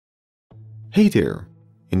Hey there!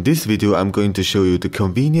 In this video I'm going to show you the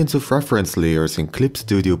convenience of reference layers in Clip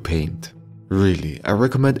Studio Paint. Really, I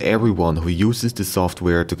recommend everyone who uses the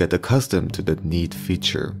software to get accustomed to that neat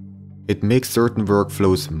feature. It makes certain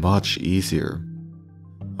workflows much easier.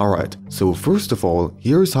 Alright, so first of all,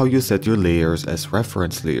 here's how you set your layers as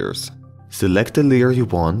reference layers. Select the layer you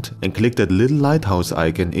want and click that little lighthouse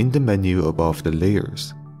icon in the menu above the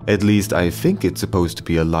layers. At least I think it's supposed to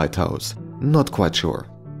be a lighthouse, not quite sure.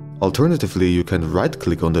 Alternatively, you can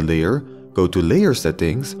right-click on the layer, go to Layer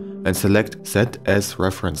Settings and select Set as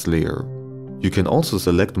Reference Layer. You can also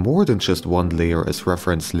select more than just one layer as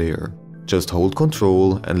reference layer. Just hold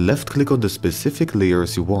Ctrl and left-click on the specific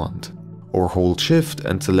layers you want. Or hold Shift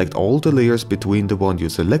and select all the layers between the one you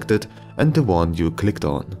selected and the one you clicked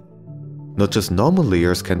on. Not just normal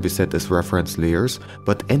layers can be set as reference layers,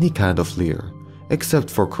 but any kind of layer,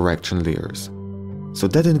 except for correction layers. So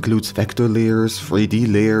that includes vector layers,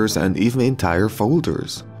 3D layers and even entire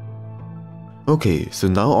folders. Okay, so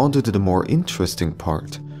now on to the more interesting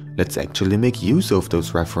part. Let's actually make use of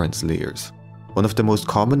those reference layers. One of the most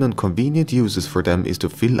common and convenient uses for them is to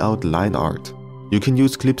fill out line art. You can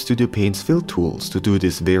use Clip Studio Paint's fill tools to do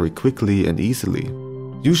this very quickly and easily.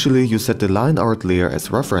 Usually you set the line art layer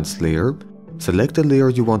as reference layer, select the layer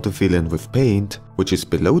you want to fill in with paint, which is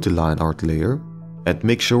below the line art layer, and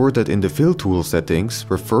make sure that in the fill tool settings,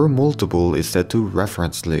 Refer Multiple is set to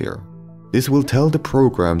reference layer. This will tell the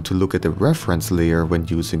program to look at the reference layer when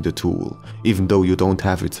using the tool, even though you don't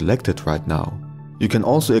have it selected right now. You can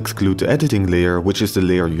also exclude the editing layer, which is the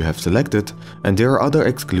layer you have selected, and there are other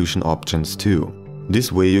exclusion options too.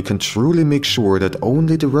 This way you can truly make sure that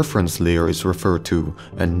only the reference layer is referred to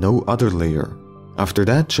and no other layer. After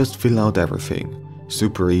that, just fill out everything.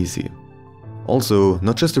 Super easy. Also,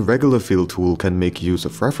 not just a regular fill tool can make use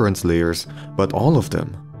of reference layers, but all of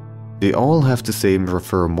them. They all have the same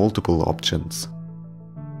Refer Multiple options.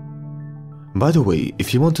 By the way,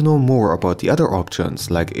 if you want to know more about the other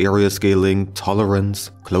options like area scaling,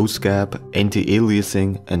 tolerance, close gap,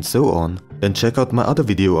 anti-aliasing and so on, then check out my other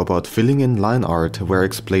video about filling in line art where I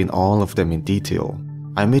explain all of them in detail.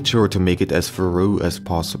 I made sure to make it as thorough as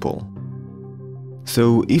possible.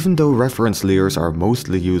 So even though reference layers are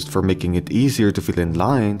mostly used for making it easier to fill in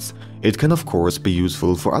lines, it can of course be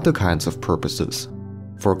useful for other kinds of purposes.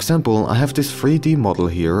 For example, I have this 3D model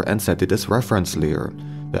here and set it as reference layer.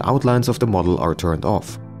 The outlines of the model are turned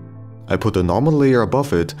off. I put a normal layer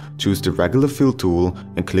above it, choose the regular fill tool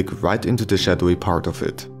and click right into the shadowy part of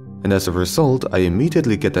it. And as a result, I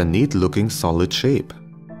immediately get a neat looking solid shape.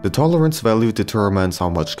 The tolerance value determines how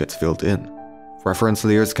much gets filled in. Reference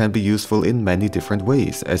layers can be useful in many different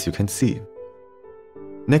ways, as you can see.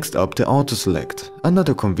 Next up, the Auto Select,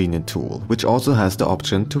 another convenient tool, which also has the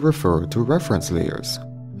option to refer to reference layers.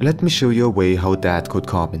 Let me show you a way how that could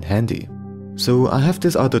come in handy. So I have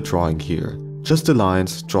this other drawing here, just the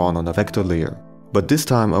lines drawn on a vector layer. But this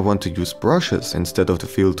time I want to use brushes instead of the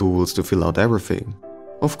fill tools to fill out everything.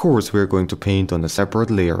 Of course, we're going to paint on a separate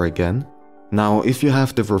layer again. Now, if you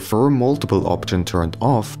have the Refer Multiple option turned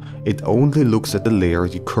off, it only looks at the layer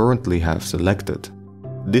you currently have selected.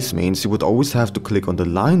 This means you would always have to click on the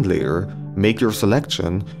line layer, make your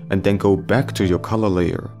selection, and then go back to your color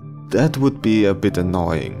layer. That would be a bit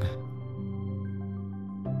annoying.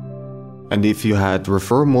 And if you had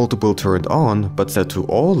Refer Multiple turned on, but set to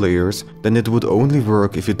all layers, then it would only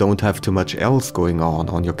work if you don't have too much else going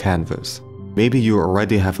on your canvas. Maybe you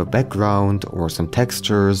already have a background or some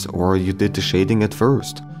textures, or you did the shading at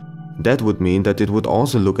first. That would mean that it would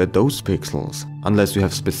also look at those pixels, unless you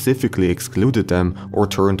have specifically excluded them or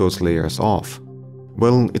turned those layers off.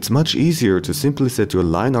 Well, it's much easier to simply set your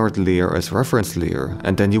line art layer as reference layer,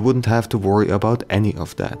 and then you wouldn't have to worry about any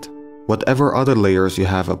of that. Whatever other layers you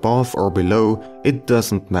have above or below, it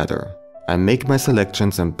doesn't matter. I make my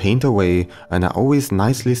selections and paint away, and I always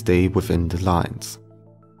nicely stay within the lines.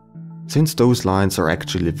 Since those lines are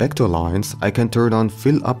actually vector lines, I can turn on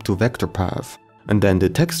Fill Up to Vector Path, and then the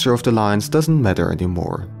texture of the lines doesn't matter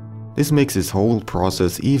anymore. This makes this whole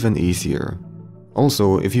process even easier.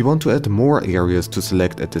 Also, if you want to add more areas to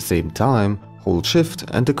select at the same time, hold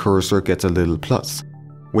Shift and the cursor gets a little plus.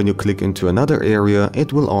 When you click into another area,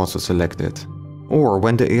 it will also select it. Or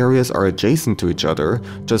when the areas are adjacent to each other,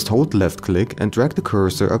 just hold left click and drag the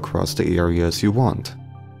cursor across the areas you want.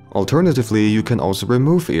 Alternatively, you can also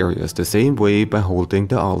remove areas the same way by holding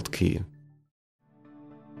the Alt key.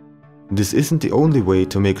 This isn't the only way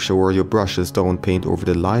to make sure your brushes don't paint over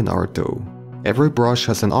the line art though. Every brush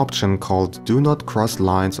has an option called Do Not Cross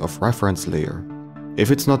Lines of Reference Layer.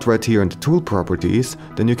 If it's not right here in the tool properties,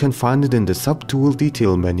 then you can find it in the Subtool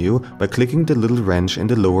Detail menu by clicking the little wrench in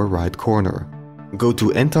the lower right corner. Go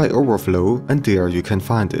to Anti-Overflow and there you can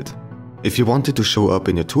find it. If you want it to show up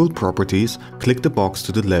in your tool properties, click the box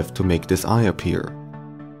to the left to make this eye appear.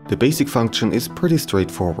 The basic function is pretty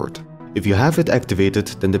straightforward. If you have it activated,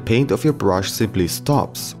 then the paint of your brush simply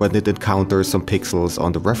stops when it encounters some pixels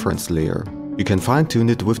on the reference layer. You can fine-tune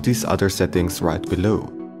it with these other settings right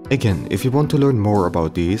below. Again, if you want to learn more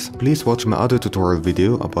about these, please watch my other tutorial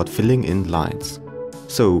video about filling in lines.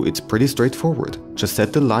 So it's pretty straightforward. Just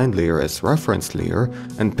set the line layer as reference layer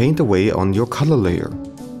and paint away on your color layer.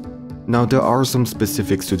 Now there are some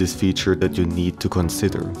specifics to this feature that you need to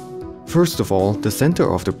consider. First of all, the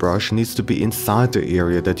center of the brush needs to be inside the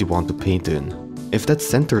area that you want to paint in. If that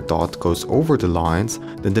center dot goes over the lines,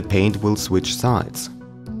 then the paint will switch sides.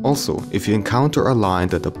 Also, if you encounter a line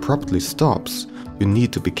that abruptly stops, you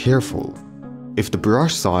need to be careful. If the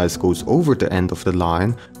brush size goes over the end of the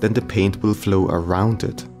line, then the paint will flow around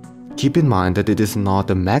it. Keep in mind that it is not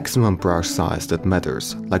the maximum brush size that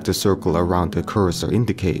matters, like the circle around the cursor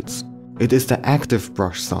indicates. It is the active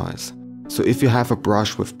brush size. So if you have a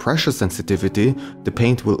brush with pressure sensitivity, the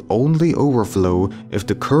paint will only overflow if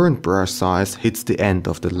the current brush size hits the end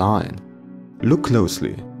of the line. Look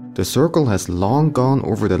closely. The circle has long gone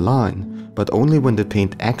over the line, but only when the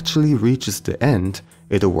paint actually reaches the end,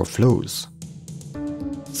 it overflows.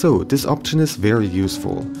 So this option is very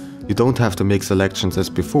useful. You don't have to make selections as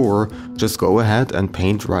before, just go ahead and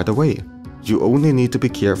paint right away. You only need to be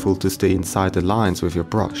careful to stay inside the lines with your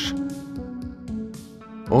brush.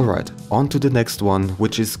 Alright, on to the next one,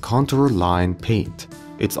 which is Contour Line Paint.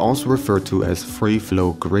 It's also referred to as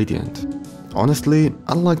Freeflow Gradient. Honestly,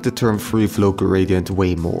 I like the term Freeflow Gradient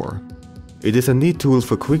way more. It is a neat tool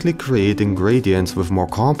for quickly creating gradients with more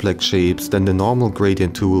complex shapes than the normal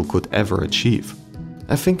gradient tool could ever achieve.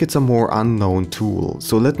 I think it's a more unknown tool,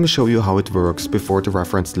 so let me show you how it works before the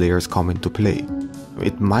reference layers come into play.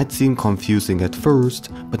 It might seem confusing at first,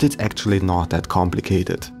 but it's actually not that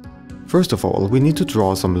complicated. First of all, we need to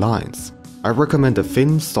draw some lines. I recommend a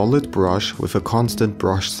thin, solid brush with a constant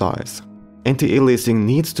brush size. Anti-aliasing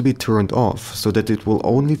needs to be turned off so that it will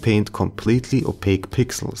only paint completely opaque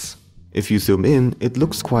pixels. If you zoom in, it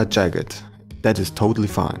looks quite jagged. That is totally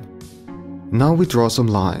fine. Now we draw some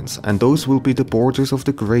lines, and those will be the borders of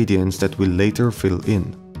the gradients that we'll later fill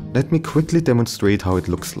in. Let me quickly demonstrate how it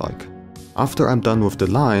looks like. After I'm done with the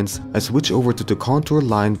lines, I switch over to the Contour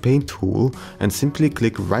Line Paint tool and simply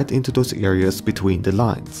click right into those areas between the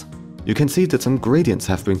lines. You can see that some gradients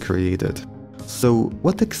have been created. So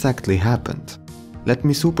what exactly happened? Let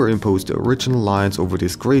me superimpose the original lines over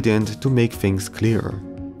this gradient to make things clearer.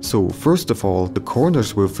 So first of all, the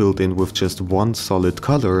corners were filled in with just one solid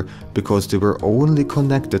color because they were only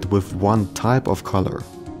connected with one type of color.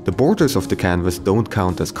 The borders of the canvas don't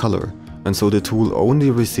count as color, and so the tool only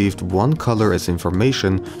received one color as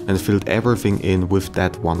information and filled everything in with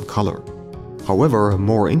that one color. However,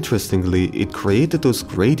 more interestingly, it created those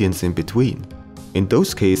gradients in between. In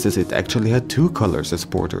those cases, it actually had two colors as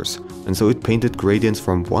borders, and so it painted gradients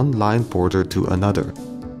from one line border to another.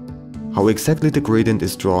 How exactly the gradient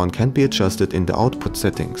is drawn can be adjusted in the output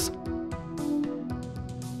settings.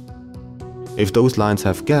 If those lines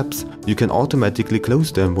have gaps, you can automatically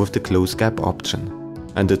close them with the Close Gap option.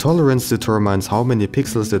 And the tolerance determines how many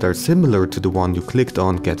pixels that are similar to the one you clicked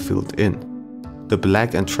on get filled in. The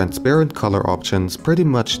black and transparent color options pretty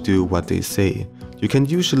much do what they say. You can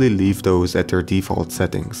usually leave those at their default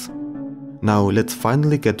settings. Now let's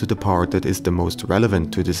finally get to the part that is the most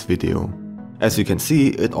relevant to this video. As you can see,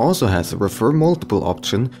 it also has a Refer Multiple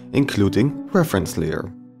option, including Reference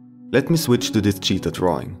Layer. Let me switch to this cheetah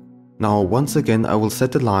drawing. Now once again I will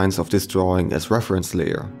set the lines of this drawing as reference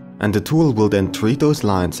layer. And the tool will then treat those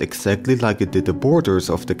lines exactly like it did the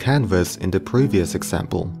borders of the canvas in the previous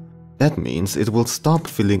example. That means it will stop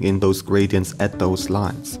filling in those gradients at those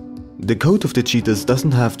lines. The coat of the cheetahs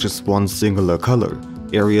doesn't have just one singular color.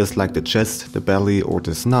 Areas like the chest, the belly or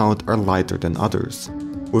the snout are lighter than others.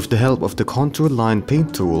 With the help of the Contour Line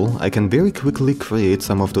Paint tool, I can very quickly create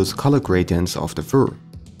some of those color gradients of the fur.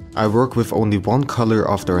 I work with only one color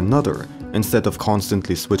after another, instead of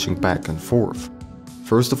constantly switching back and forth.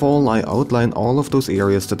 First of all, I outline all of those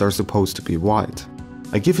areas that are supposed to be white.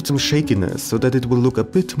 I give it some shakiness so that it will look a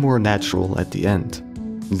bit more natural at the end.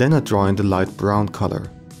 Then I draw in the light brown color.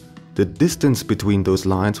 The distance between those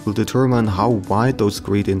lines will determine how wide those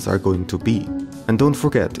gradients are going to be. And don't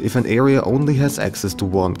forget, if an area only has access to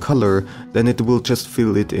one color, then it will just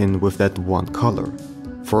fill it in with that one color.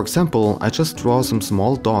 For example, I just draw some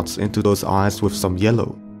small dots into those eyes with some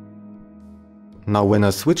yellow. Now when I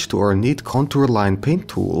switch to our neat Contour Line Paint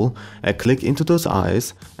tool, I click into those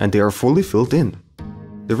eyes and they are fully filled in.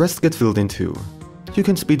 The rest get filled in too. You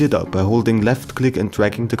can speed it up by holding left click and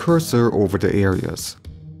dragging the cursor over the areas.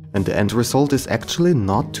 And the end result is actually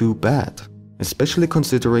not too bad, especially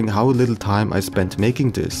considering how little time I spent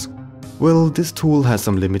making this. Well, this tool has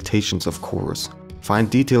some limitations of course. Fine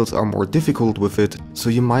details are more difficult with it, so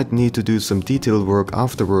you might need to do some detail work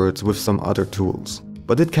afterwards with some other tools.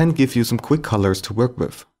 But it can give you some quick colors to work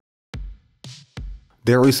with.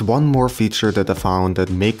 There is one more feature that I found that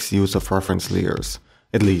makes use of reference layers,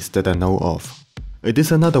 at least that I know of. It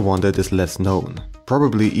is another one that is less known,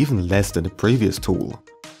 probably even less than the previous tool.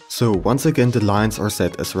 So once again the lines are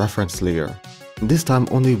set as reference layer. This time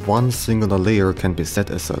only one singular layer can be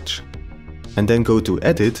set as such. And then go to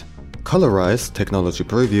Edit, Colorize, Technology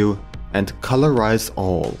Preview, and Colorize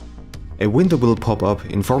All. A window will pop up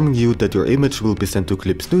informing you that your image will be sent to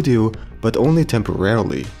Clip Studio, but only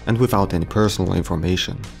temporarily and without any personal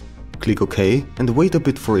information. Click OK and wait a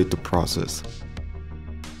bit for it to process.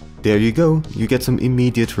 There you go, you get some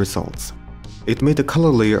immediate results. It made a color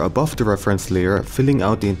layer above the reference layer, filling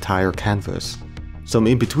out the entire canvas. Some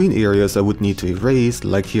in-between areas I would need to erase,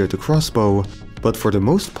 like here the crossbow, but for the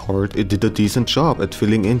most part it did a decent job at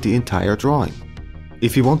filling in the entire drawing.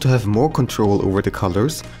 If you want to have more control over the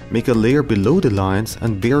colors, make a layer below the lines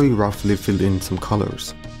and very roughly fill in some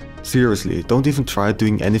colors. Seriously, don't even try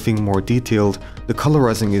doing anything more detailed, the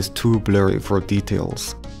colorizing is too blurry for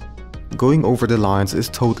details. Going over the lines is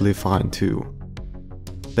totally fine too.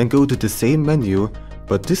 Then go to the same menu,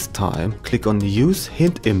 but this time click on Use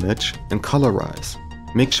Hint Image and Colorize.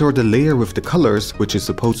 Make sure the layer with the colors, which is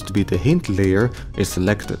supposed to be the hint layer, is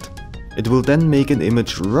selected. It will then make an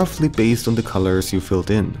image roughly based on the colors you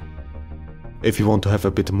filled in. If you want to have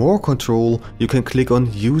a bit more control, you can click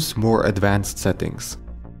on Use More Advanced Settings.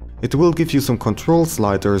 It will give you some control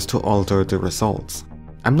sliders to alter the results.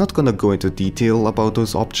 I'm not gonna go into detail about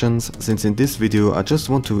those options, since in this video I just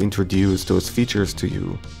want to introduce those features to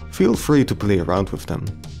you. Feel free to play around with them.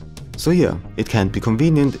 So yeah, it can be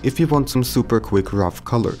convenient if you want some super quick rough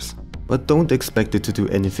colors, but don't expect it to do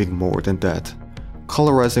anything more than that.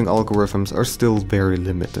 Colorizing algorithms are still very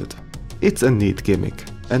limited. It's a neat gimmick,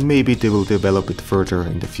 and maybe they will develop it further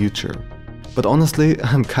in the future. But honestly,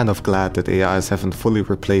 I'm kind of glad that AIs haven't fully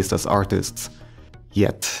replaced us artists.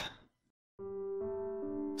 Yet.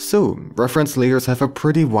 So, reference layers have a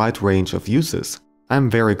pretty wide range of uses. I'm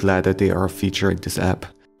very glad that they are a feature in this app.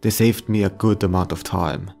 They saved me a good amount of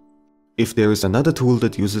time. If there is another tool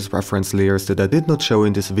that uses reference layers that I did not show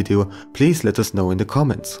in this video, please let us know in the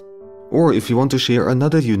comments. Or if you want to share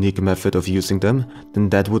another unique method of using them, then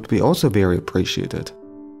that would be also very appreciated.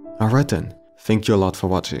 Alright then, thank you a lot for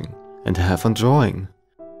watching, and have fun drawing!